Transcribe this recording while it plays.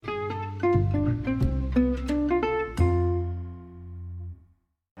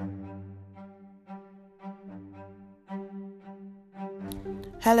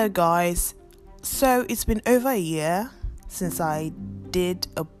Hello, guys. So it's been over a year since I did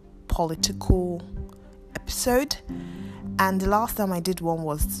a political episode, and the last time I did one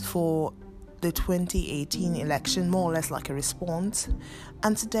was for the 2018 election, more or less like a response.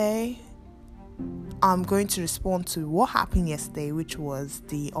 And today I'm going to respond to what happened yesterday, which was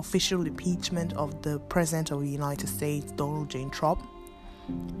the official impeachment of the President of the United States, Donald J. Trump.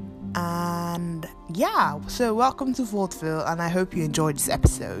 And so welcome to Vaudeville, and I hope you enjoyed this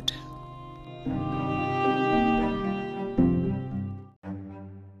episode.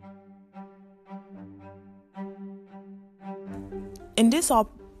 In this our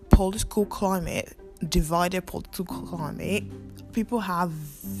divided political climate, people have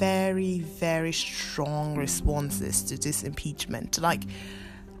very, very strong responses to this impeachment. Like,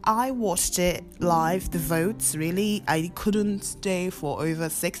 I watched it live, the votes, really. I couldn't stay for over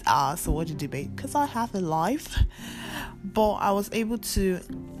 6 hours to watch the debate because I have it live. But I was able to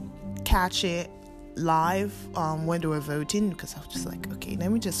catch it live when they were voting, because I was just like, okay,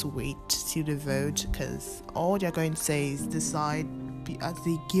 let me just wait till the vote, because all they're going to say is decide as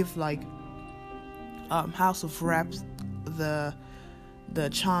they give House of Reps the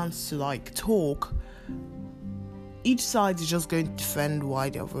chance to talk. Each side is just going to defend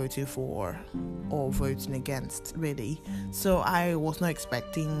why they're voting for or voting against, really. So I was not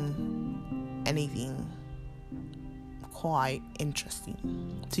expecting anything quite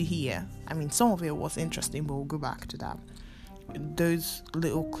interesting to hear. I mean, some of it was interesting, but we'll go back to that. Those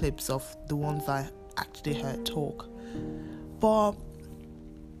little clips of the ones I actually heard talk. But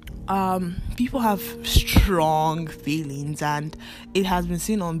people have strong feelings, and it has been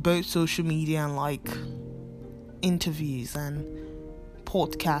seen on both social media and interviews and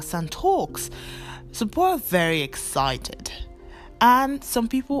podcasts and talks. So people are very excited, and some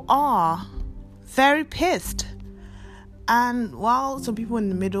people are very pissed. And while some people in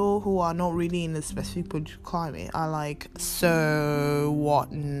the middle who are not really in a specific political climate are like, so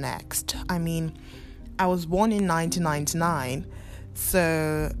what next? I mean, I was born in 1999,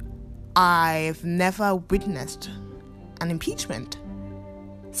 so I've never witnessed an impeachment.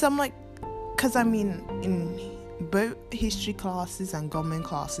 So I'm like, because in both history classes and government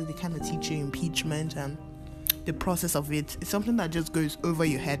classes, they kind of teach you impeachment and the process of it. It's something that just goes over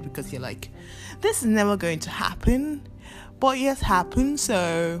your head because you're like, this is never going to happen, but it has happened.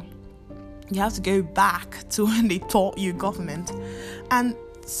 So you have to go back to when they taught you government. And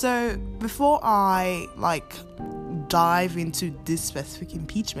so before I dive into this specific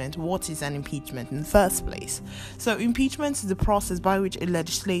impeachment, what is an impeachment in the first place? So impeachment is the process by which a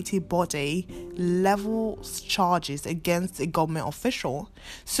legislative body levels charges against a government official.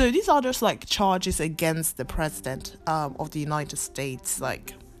 So these are just charges against the president of the United States,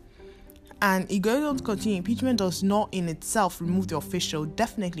 and it goes on to continue. Impeachment does not in itself remove the official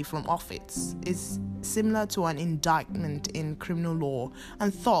definitely from office. It's similar to an indictment in criminal law,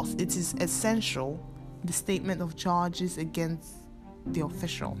 and thus it is essential the statement of charges against the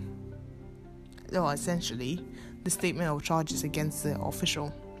official. Essentially, the statement of charges against the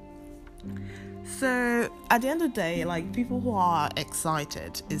official. So, at the end of the day, people who are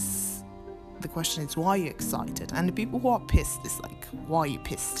excited the question is, why are you excited? And the people who are pissed is why are you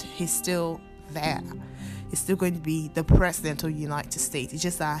pissed? He's still there. He's still going to be the president of the United States. It's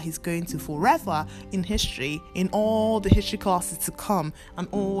just that he's going to forever in history, in all the history classes to come and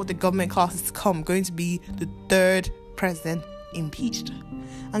all the government classes to come, going to be the third president impeached.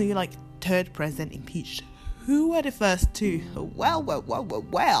 And you're like, third president impeached? Who were the first two? Well,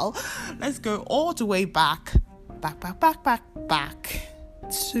 let's go all the way back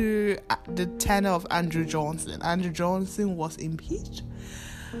to the tenure of Andrew Johnson. Andrew Johnson was impeached,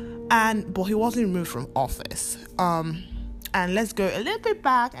 but he wasn't removed from office. And let's go a little bit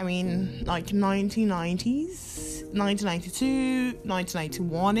back. 1990s, 1992,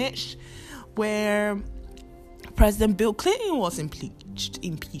 1991-ish, where President Bill Clinton was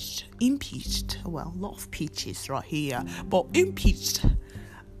impeached. Well, a lot of peaches right here, but impeached.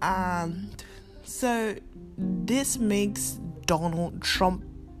 And so this makes Donald Trump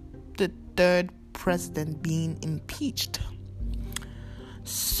the third president being impeached.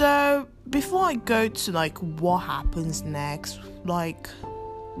 So before I go to what happens next,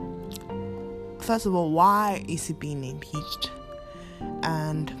 first of all, why is he being impeached?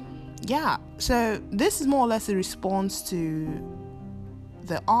 And so this is more or less a response to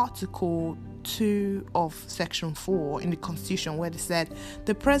the Article 2 of Section 4 in the Constitution, where they said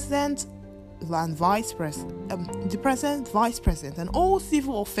the president and vice president, and all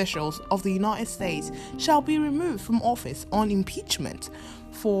civil officials of the United States shall be removed from office on impeachment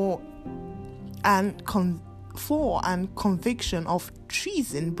for and for and conviction of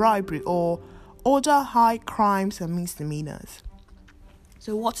treason, bribery, or other high crimes and misdemeanors.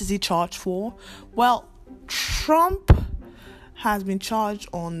 So what is he charged for? Well, Trump has been charged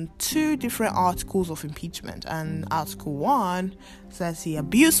on 2 different articles of impeachment, and Article 1 says he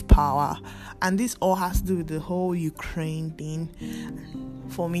abused power, and this all has to do with the whole Ukraine thing.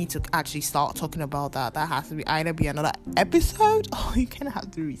 For me to actually start talking about that has to either be another episode, or you kind of have to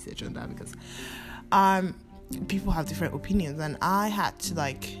do research on that, because people have different opinions, and I had to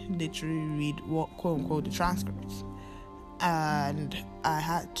literally read what quote unquote the transcripts, and I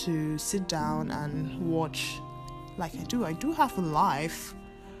had to sit down and watch. I do have a life,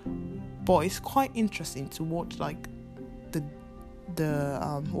 but it's quite interesting to watch the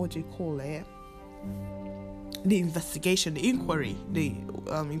what do you call it? The investigation, the inquiry, the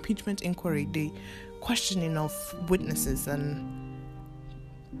impeachment inquiry, the questioning of witnesses and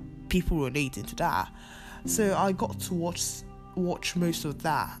people relating to that. So I got to watch most of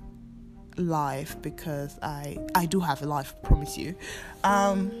that live, because I do have a life, I promise you.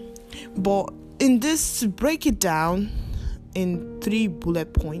 But in this, to break it down in 3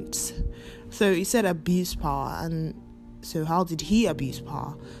 bullet points. So he said abuse power, and so how did he abuse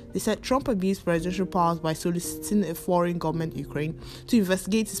power? They said Trump abused presidential powers by soliciting a foreign government, Ukraine, to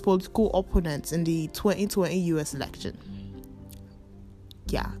investigate his political opponents in the 2020 US election.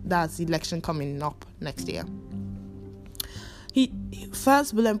 Yeah, that's the election coming up next year. He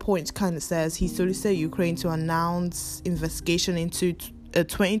first bullet point kind of says he solicited Ukraine to announce investigation into a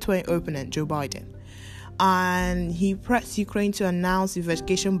 2020 opponent, Joe Biden, and he pressed Ukraine to announce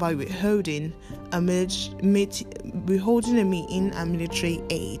investigation by withholding a meeting and military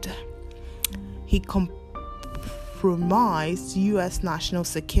aid. He compromised U.S. national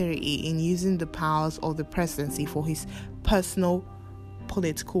security in using the powers of the presidency for his personal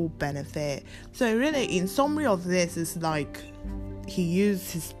political benefit. So really, in summary of this, is he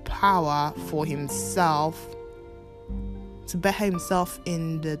used his power for himself, to better himself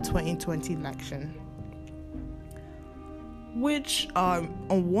in the 2020 election. Which on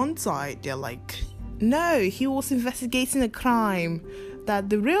one side they're no, he was investigating a crime, that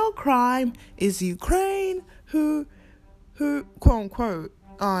the real crime is Ukraine who quote unquote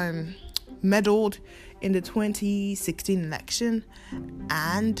meddled in the 2016 election,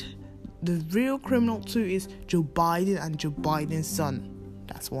 and the real criminal too is Joe Biden and Joe Biden's son.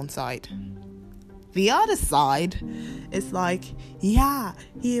 That's one side. The other side is he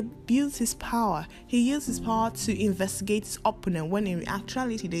abused his power. He used his power to investigate his opponent, when in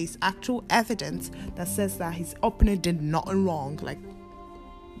actuality there is actual evidence that says that his opponent did nothing wrong,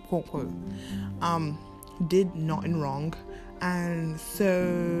 quote unquote, did nothing wrong. And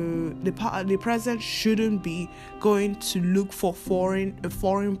so the president shouldn't be going to look for a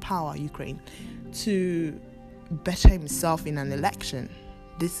foreign power, Ukraine, to better himself in an election.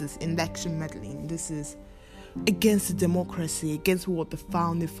 This is election meddling. This is against the democracy, against what the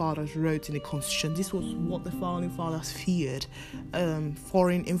founding fathers wrote in the Constitution. This was what the founding fathers feared,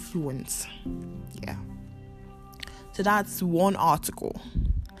 foreign influence. Yeah. So that's one article.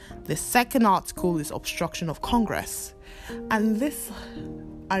 The second article is obstruction of Congress. And this,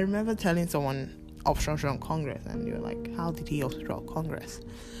 I remember telling someone obstruction of Congress, and they were like, how did he obstruct Congress?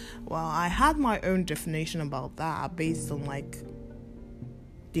 Well, I had my own definition about that based on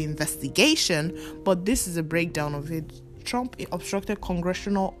the investigation, but this is a breakdown of it. Trump obstructed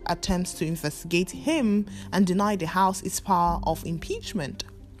congressional attempts to investigate him and deny the House its power of impeachment.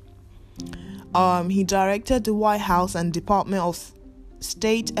 He directed the White House and Department of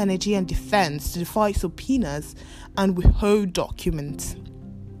State, Energy and Defense to defy subpoenas and withhold documents.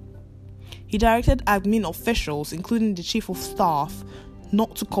 He directed admin officials, including the Chief of Staff,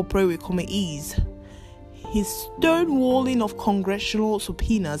 not to cooperate with committees. His stonewalling of congressional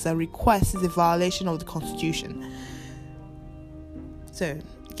subpoenas and requests is a violation of the Constitution. So,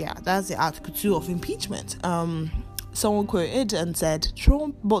 yeah, that's the Article 2 of impeachment. Someone quoted and said,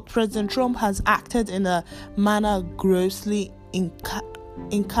 President Trump has acted in a manner grossly incapable.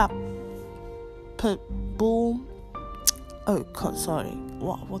 Oh God, sorry.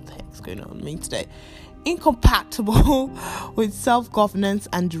 What the heck's going on with me today? Incompatible with self-governance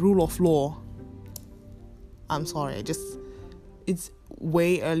and the rule of law. I'm sorry. It's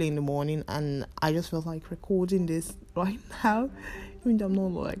way early in the morning, and I just feel like recording this right now. Even though I'm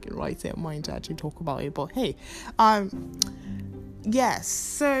not in right state of mind to actually talk about it, but hey, yes.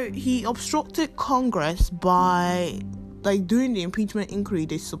 So he obstructed Congress by doing the impeachment inquiry.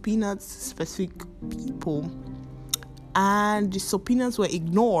 They subpoenaed specific people, and the subpoenas were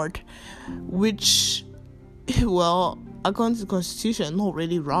ignored, which, well, according to the Constitution, not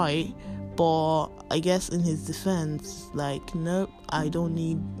really right. But I guess in his defense, like, nope, I don't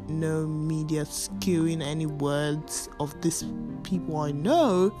need no media skewing any words of these people I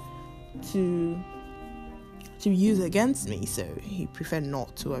know to use against me. So he preferred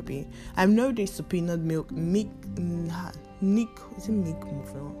not to. I know they subpoenaed Mick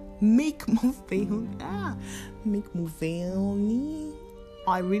Mulvaney.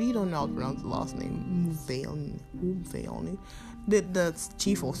 I really don't know how to pronounce the last name. Mulvaney. The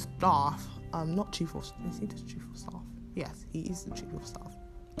chief of staff. Not chief of. Is he the chief of staff? Yes, he is the chief of staff.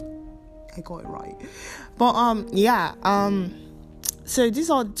 I got it right. But so these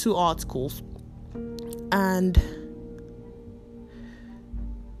are 2 articles, and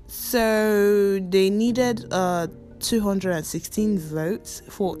so they needed 216 votes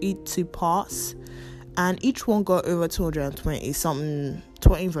for it to pass, and each one got over 220 something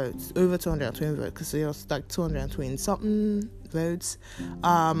 20 votes, over 220 votes, because it was like 220 something votes.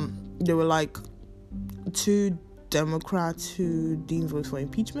 There were like 2 Democrats who didn't vote for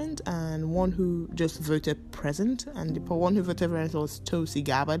impeachment, and one who just voted present, and the one who voted present was Tulsi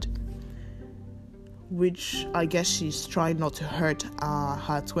Gabbard, which I guess she's trying not to hurt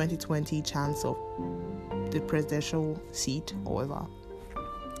her 2020 chance of the presidential seat or whatever.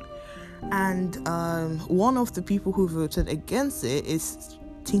 And one of the people who voted against it is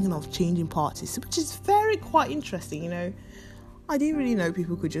thinking of changing parties, which is quite interesting, you know. I didn't really know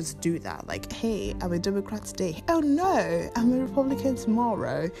people could just do that. Like, hey, I'm a Democrat today. Oh no, I'm a Republican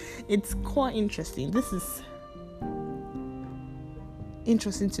tomorrow. It's quite interesting. This is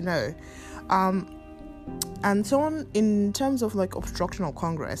interesting to know. And so on, in terms of like obstruction of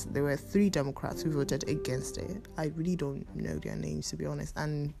Congress, there were 3 Democrats who voted against it. I really don't know their names, to be honest.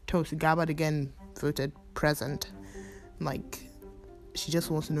 And Tulsi Gabbard again voted present. Like, she just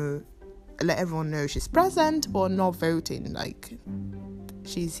wants to let everyone know she's present but not voting. Like,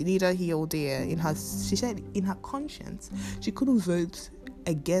 she's neither here or there. She said in her conscience she couldn't vote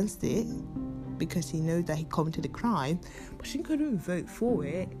against it because she knows that he committed a crime, but she couldn't vote for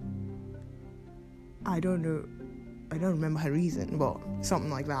it. I don't know. I don't remember her reason, but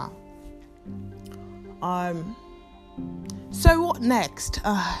something like that. So what next?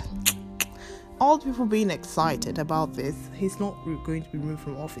 All the people being excited about this, he's not going to be removed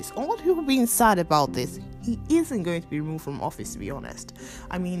from office. All the people being sad about this, he isn't going to be removed from office, to be honest.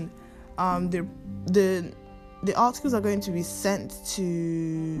 I mean, the articles are going to be sent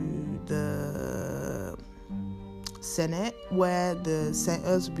to the Senate, where the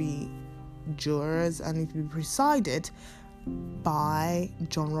senators will be jurors, and it will be presided by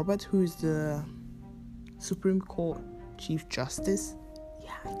John Roberts, who is the Supreme Court Chief Justice.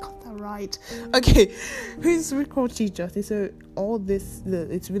 Yeah, I got that right. Okay, who's Supreme Court Chief Justice? So all this,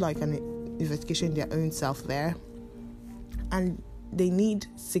 it will be like an investigation in their own self there, and they need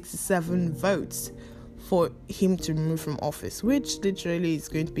 67 votes for him to remove from office, which literally is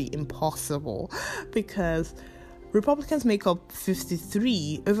going to be impossible because Republicans make up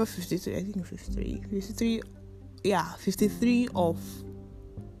 53 of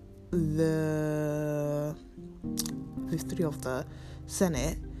the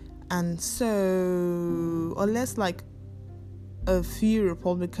Senate, and so unless like a few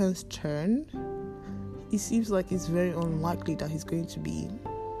Republicans turn, it seems like it's very unlikely that he's going to be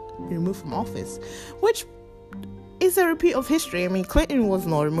removed from office, which is a repeat of history. I mean, Clinton was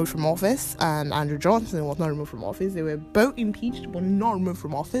not removed from office, and Andrew Johnson was not removed from office. They were both impeached, but not removed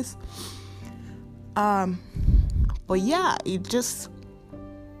from office. But yeah, it just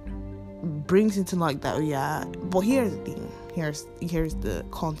brings into like that. Yeah, but here's the thing. Here's the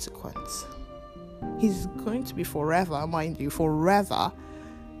consequence. He's going to be forever, mind you,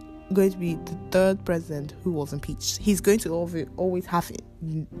 going to be the 3rd president who was impeached. He's going to always have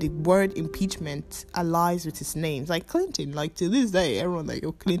the word impeachment allies with his name. Like Clinton, like to this day, everyone like,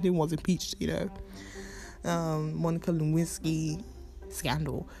 oh, Clinton was impeached, you know. Monica Lewinsky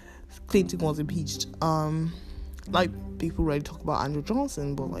scandal, Clinton was impeached. Like people already talk about Andrew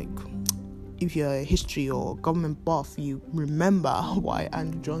Johnson, but like if you're a history or government buff, you remember why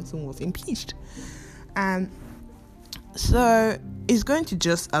Andrew Johnson was impeached. And so he's going to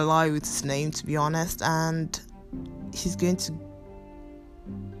just ally with his name, to be honest, and he's going to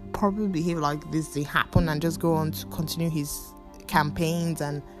probably behave like this didn't happen and just go on to continue his campaigns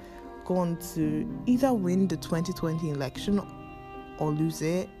and go on to either win the 2020 election or lose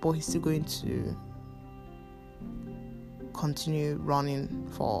it, but he's still going to continue running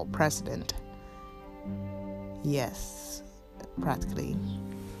for president. Yes, practically.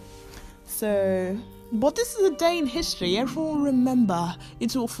 So, but this is a day in history. Everyone will remember.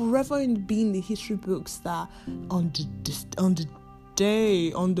 It will forever be in the history books that on the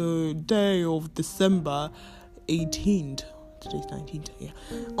the day of December 18th, today's 19th, yeah.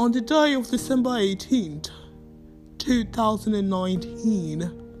 On the day of December 18th, 2019,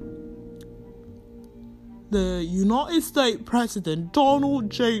 the United States President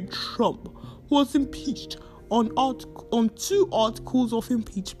Donald J. Trump was impeached on 2 articles of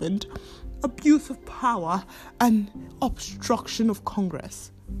impeachment: abuse of power and obstruction of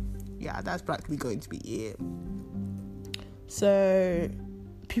Congress. Yeah, that's practically going to be it. So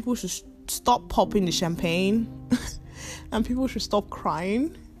people should stop popping the champagne and people should stop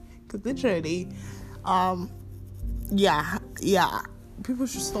crying, because literally people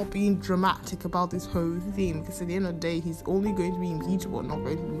should stop being dramatic about this whole thing, because at the end of the day, he's only going to be impeachable, not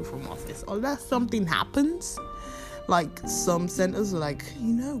going to be moved from office, unless something happens. Like, some senators are like,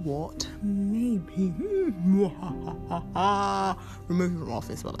 you know what, maybe remove him from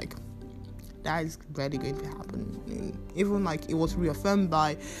office, but like, that is barely going to happen. And even like, it was reaffirmed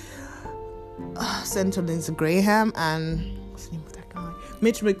by Senator Lindsey Graham and what's the name of that guy,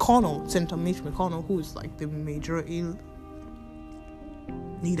 Senator Mitch McConnell, who is like the majority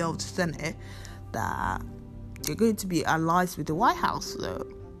leader of the Senate, that they're going to be allies with the White House. So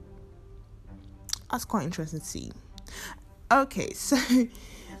that's quite interesting to see. Okay, so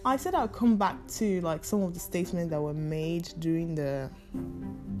I said I'll come back to like some of the statements that were made during the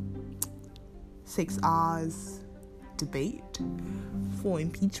 6 hours debate for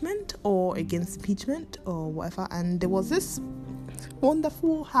impeachment or against impeachment or whatever. And there was this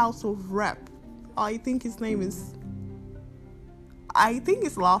wonderful House of Rep. I think his last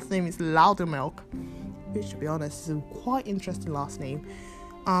name is Loudermilk, which, to be honest, is a quite interesting last name.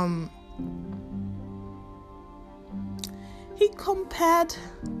 He compared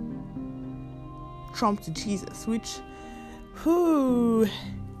Trump to Jesus, which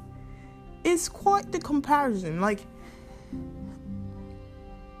is quite the comparison. Like,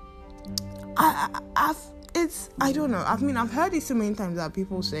 I don't know. I mean, I've heard it so many times that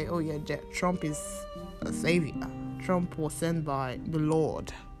people say, oh yeah, Trump is a savior. Trump was sent by the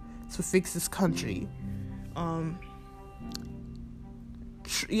Lord to fix this country.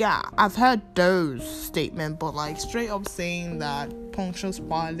 I've heard those statements, but like straight up saying that Pontius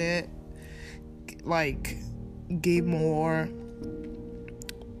Pilate like gave more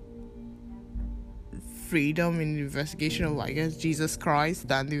freedom in the investigation of, I guess, Jesus Christ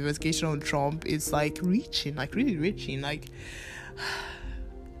than the investigation of Trump is like really reaching. Like,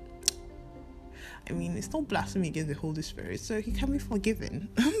 I mean, it's not blasphemy against the Holy Spirit, so he can be forgiven.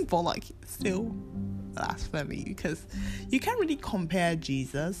 But like, still blasphemy, because you can't really compare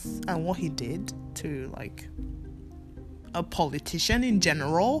Jesus and what he did to like a politician in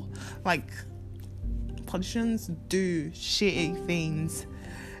general. Like, politicians do shitty things,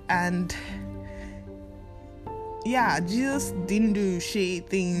 and Jesus didn't do shitty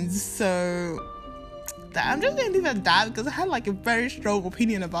things. So I'm just gonna leave it at that, because I had like a very strong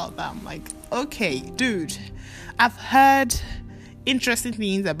opinion about that. I'm like, okay, dude, I've heard interesting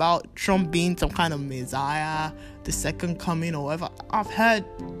things about Trump being some kind of Messiah, the second coming or whatever. I've heard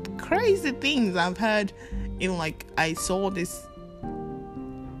crazy things. I've heard, like, I saw this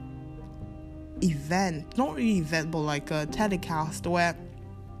not really event, but like a telecast where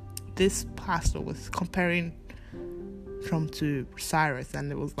this pastor was comparing Trump to Cyrus,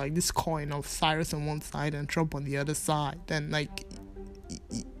 and it was like this coin of Cyrus on one side and Trump on the other side. And like,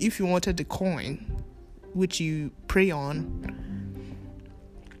 if you wanted the coin which you pray on,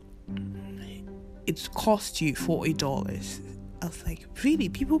 it cost you $40. I was like, really?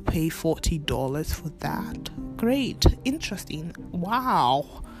 People pay $40 for that? Great, interesting,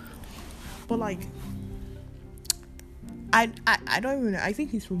 wow. But like, I don't even know. I think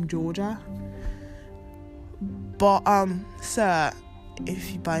he's from Georgia. But sir,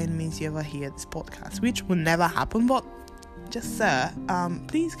 if by any means you ever hear this podcast, which will never happen, but just sir,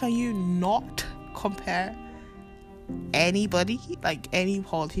 please can you not compare anybody, like any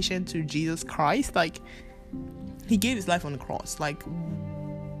politician, to Jesus Christ? Like, he gave his life on the cross. Like,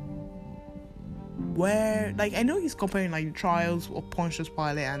 where, like, I know he's comparing like the trials of Pontius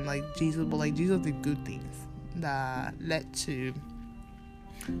Pilate and like Jesus, but like Jesus did good things that led to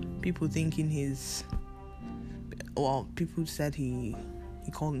people thinking people said he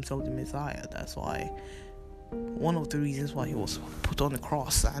called himself the Messiah. That's why, one of the reasons why he was put on the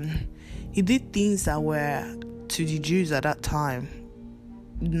cross. And he did things that were, to the Jews at that time,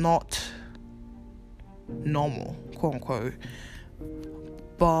 not normal, quote unquote.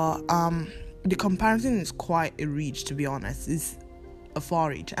 But the comparison is quite a reach, to be honest. a far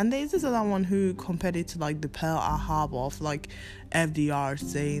reach. And there's this other one who compared it to like the Pearl Harbor of like FDR,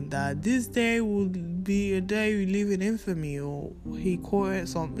 saying that this day will be a day we live in infamy, or he quoted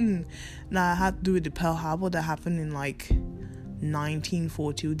something that had to do with the Pearl Harbor that happened in like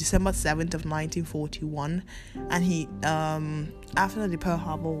 1940, December 7th of 1941. And he after the Pearl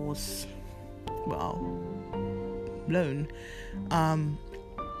Harbor was blown,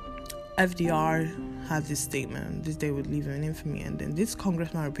 FDR had this statement, this day would leave in infamy, and then this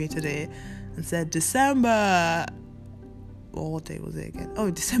congressman repeated it and said December, what day was it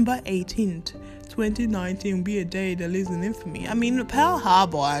again? December 18th 2019 will be a day that lives in infamy. I mean, Pearl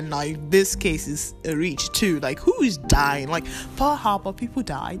Harbor, and like this case is a reach too. Like, who is dying? Like, Pearl Harbor, people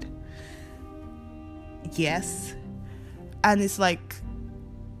died, yes, and it's like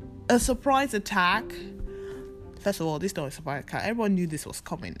a surprise attack. First of all, this is not a surprise attack. Everyone knew this was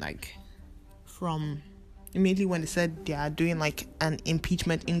coming, like, from immediately when they said they are doing like an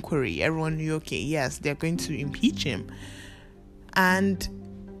impeachment inquiry. Everyone knew, okay, yes, they're going to impeach him. And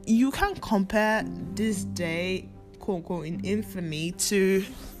you can't compare this day, quote unquote, in infamy to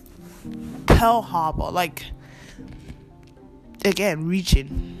Pearl Harbor. Like, again,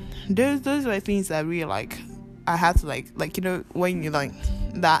 reaching. Those are things that really like I had to like you know, when you like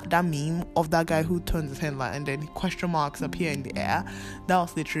that meme of that guy who turns his head like and then question marks appear in the air. That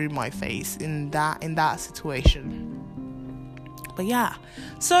was literally my face in that situation. But yeah,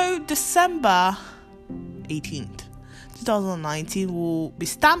 so December 18th 2019 will be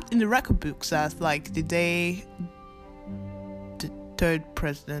stamped in the record books as like the day the third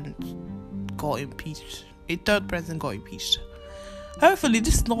president got impeached. A third president got impeached. Hopefully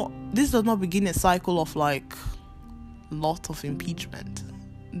this does not begin a cycle of like lot of impeachment.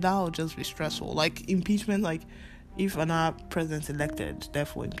 That would just be stressful. Like, impeachment, like if another president's elected,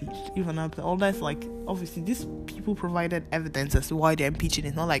 therefore impeached. If another, all that's like, obviously these people provided evidence as to why they're impeaching.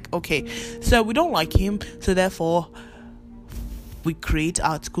 It's not like, okay, so we don't like him, so therefore we create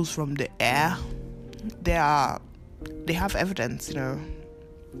articles from the air. They have evidence, you know,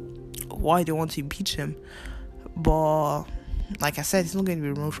 why they want to impeach him. But like I said, he's not going to be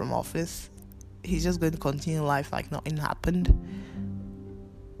removed from office. He's just going to continue life like nothing happened.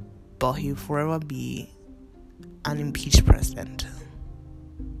 But he'll forever be an impeached president.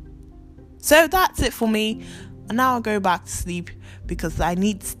 So that's it for me. And now I'll go back to sleep because I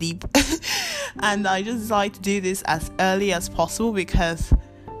need sleep. And I just like to do this as early as possible because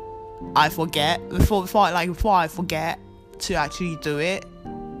I forget before I forget to actually do it,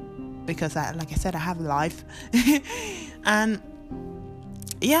 because like I said, I have a life. And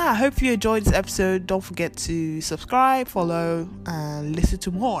yeah, I hope you enjoyed this episode. Don't forget to subscribe, follow, and listen to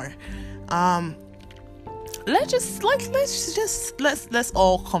more. Let's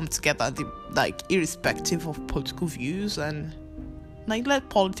all come together, like irrespective of political views, and like let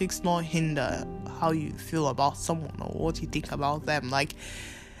politics not hinder how you feel about someone or what you think about them. Like,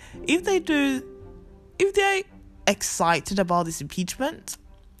 if they're excited about this impeachment,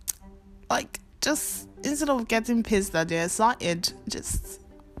 like, just instead of getting pissed that they're excited, just,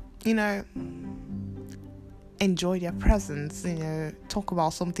 you know, enjoy their presence, you know, talk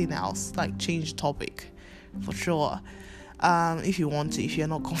about something else, like change the topic for sure. If you want to, if you're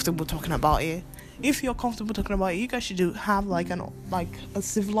not comfortable talking about it. If you're comfortable talking about it, you guys should have like a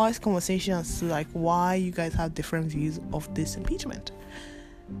civilized conversation as to like why you guys have different views of this impeachment.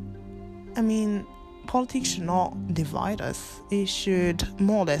 I mean, politics should not divide us. It should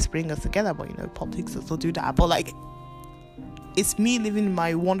more or less bring us together. But you know, politics does not do that. But like, it's me living in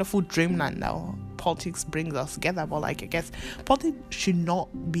my wonderful dreamland now. Politics brings us together, but like, I guess politics should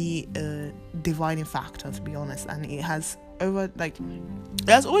not be a dividing factor, to be honest. And it has always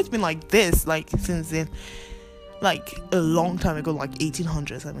been like this, like since then, like a long time ago, like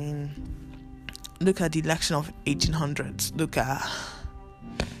 1800s. I mean, look at the election of 1800s. Look at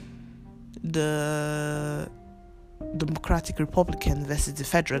the Democratic Republican versus the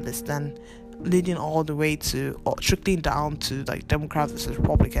Federalists, and leading all the way to, or trickling down to like Democrats versus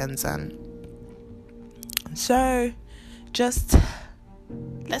Republicans. And so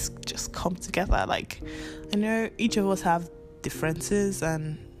let's just come together. Like, I know each of us have differences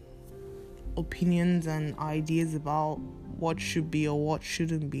and opinions and ideas about what should be or what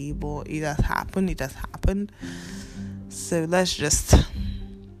shouldn't be, but it has happened. So let's just,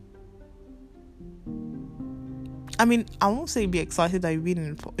 I mean, I won't say be excited that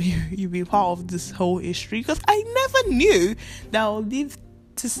you've been part of this whole history, because I never knew that I'll live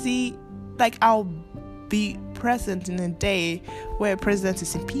to see, like, I'll be present in a day where a president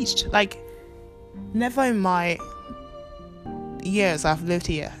is impeached. Like, never in my years I've lived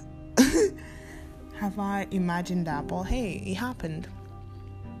here have I imagined that. But hey, it happened.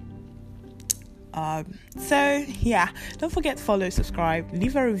 So yeah, don't forget to follow, subscribe,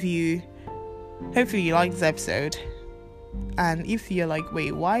 leave a review. Hopefully you like this episode. And if you're like,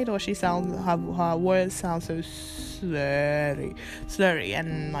 wait, why does she sound, her words sound so slurry,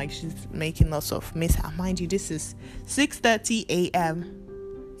 and like she's making lots of mishap. Mind you, this is 6:30 a.m.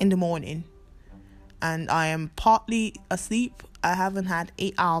 in the morning, and I am partly asleep. I haven't had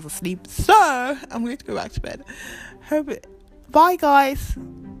 8 hours of sleep, so I'm going to go back to bed. Bye, guys.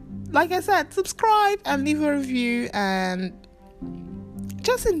 Like I said, subscribe and leave a review, and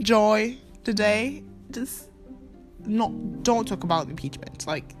just enjoy the day. Don't talk about impeachment.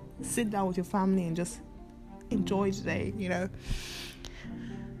 Like, sit down with your family and just enjoy the day,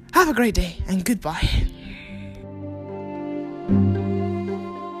 Have a great day and goodbye.